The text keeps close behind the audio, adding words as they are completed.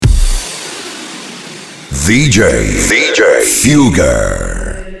DJ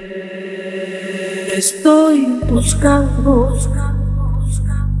Fugger. Estoy buscando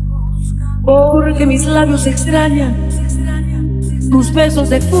porque mis labios extrañan tus besos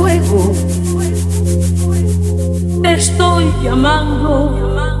de fuego. Te estoy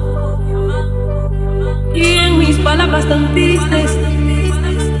llamando y en mis palabras tan tristes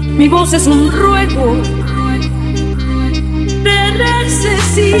mi voz es un ruego. Te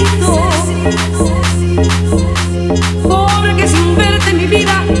necesito porque sin verte mi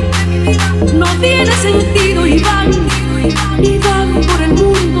vida no tiene sentido y van por el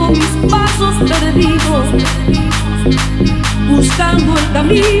mundo mis pasos perdidos, buscando el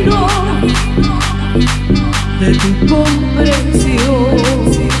camino de tu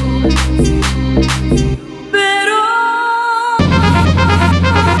comprensión.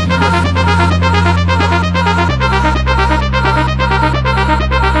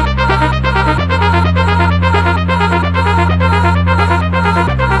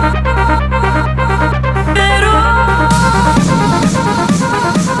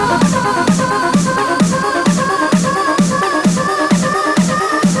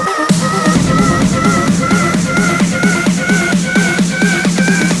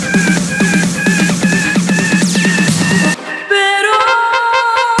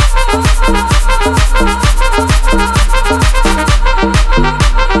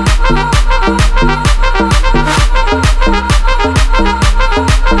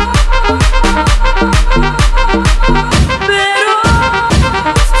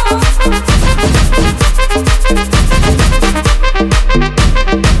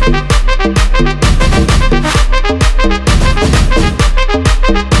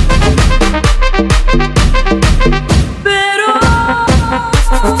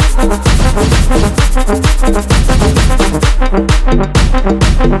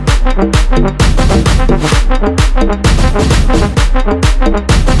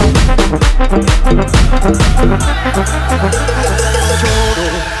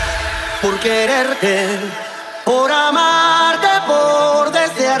 Por quererte, por amarte, por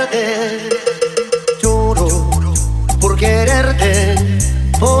desearte. Lloro por quererte,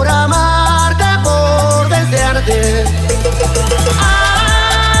 por amarte, por desearte.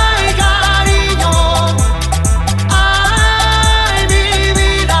 Ay, cariño, ay, mi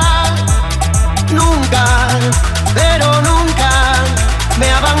vida. Nunca, pero nunca me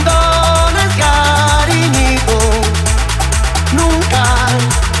abandones, cariñito. Nunca,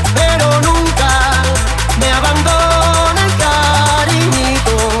 pero nunca me abandones,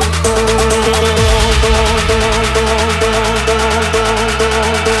 cariñito.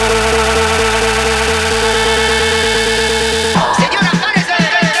 Señora,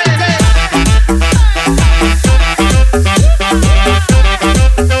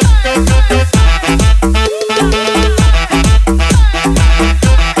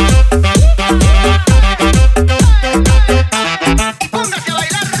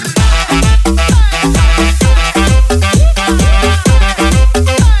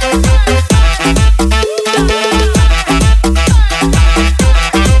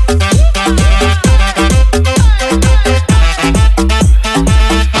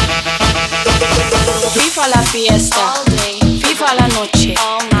 FIFA la fiesta, FIFA la noche,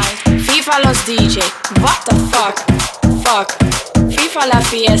 FIFA los DJ, what the fuck, FIFA la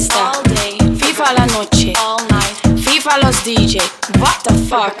fiesta, FIFA la noche, FIFA los DJ, what the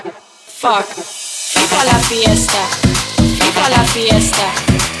fuck, FIFA la fiesta, FIFA la fiesta,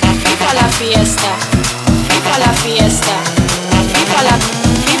 FIFA la fiesta, FIFA la fiesta, FIFA la,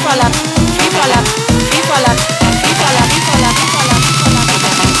 FIFA la, FIFA la, FIFA la, FIFA la, FIFA la, FIFA la.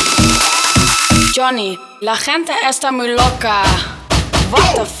 Johnny, la gente está muy loca.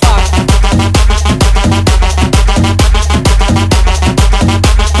 What the fuck?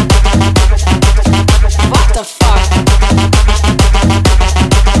 What the fuck?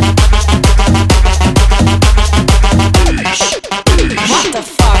 What the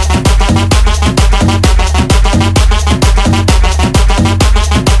fuck?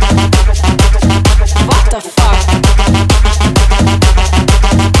 What the fuck?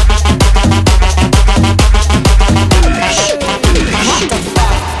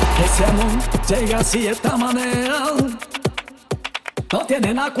 Ese amor llega así de esta manera, no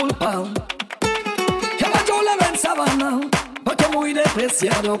tiene la culpa. Caballo le ven sabana, porque muy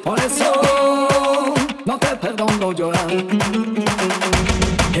despreciado, por eso no te perdono llorar.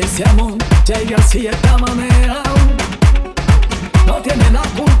 Ese amor llega así de esta manera, no tiene la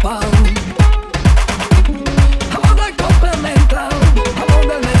culpa. Amor de complementa, amor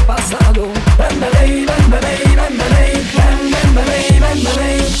del pasado. Ven, ven, ven, ven, ven, ven, ven, ven, ven, ven, ven, ven,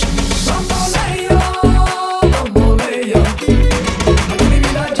 ven.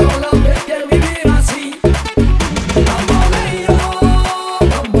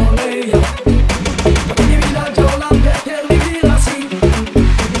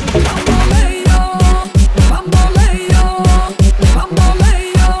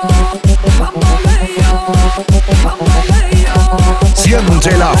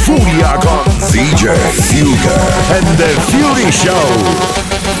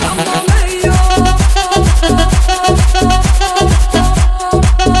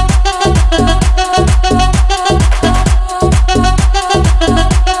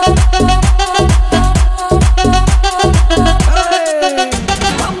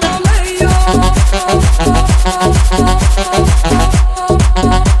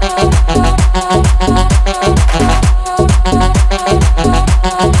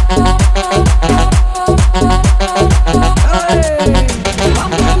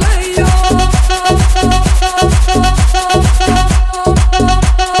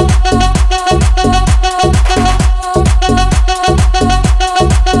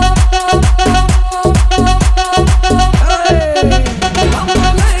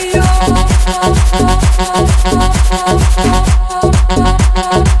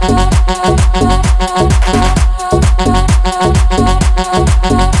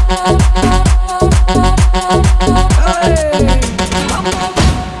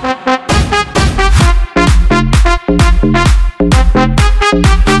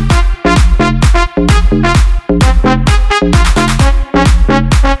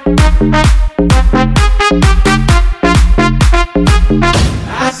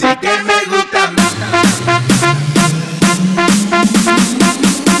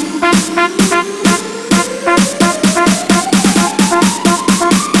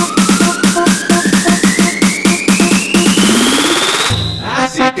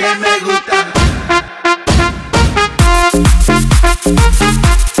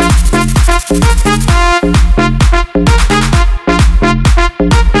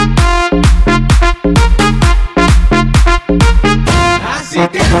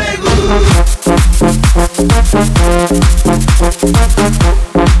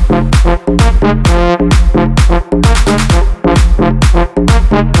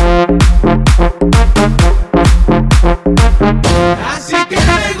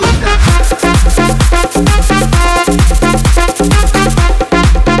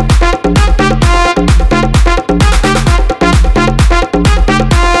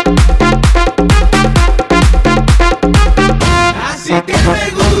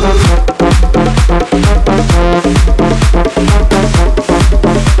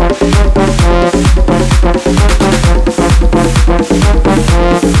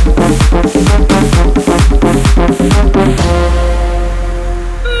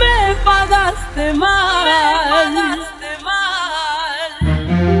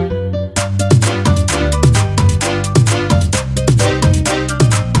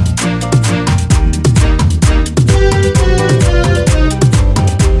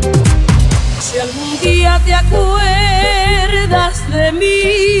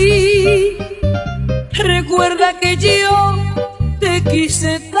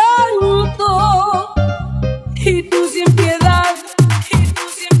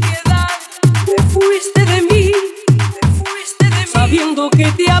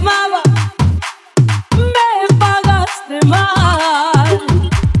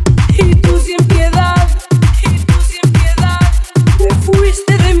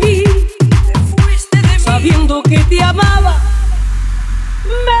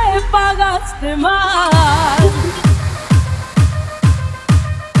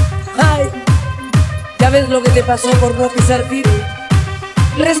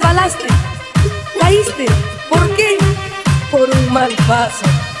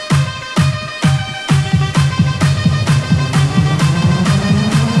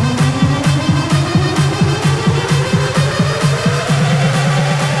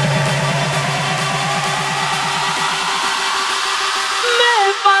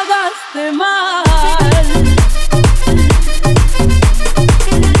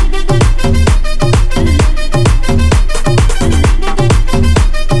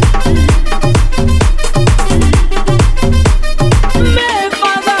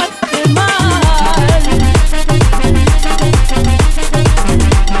 Me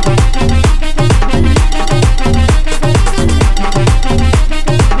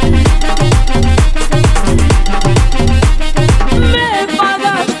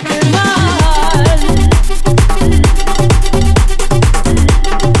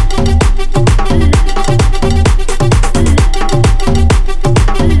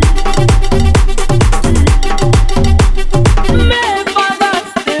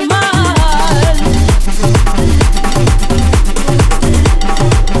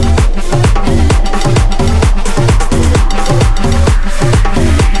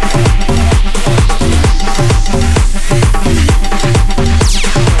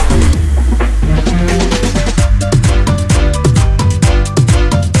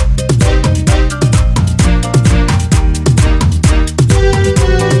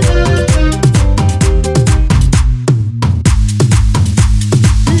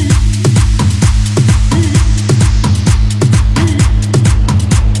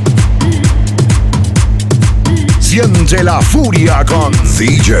de la furia con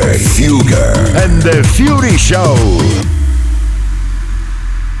DJ Fugger en The Fury Show.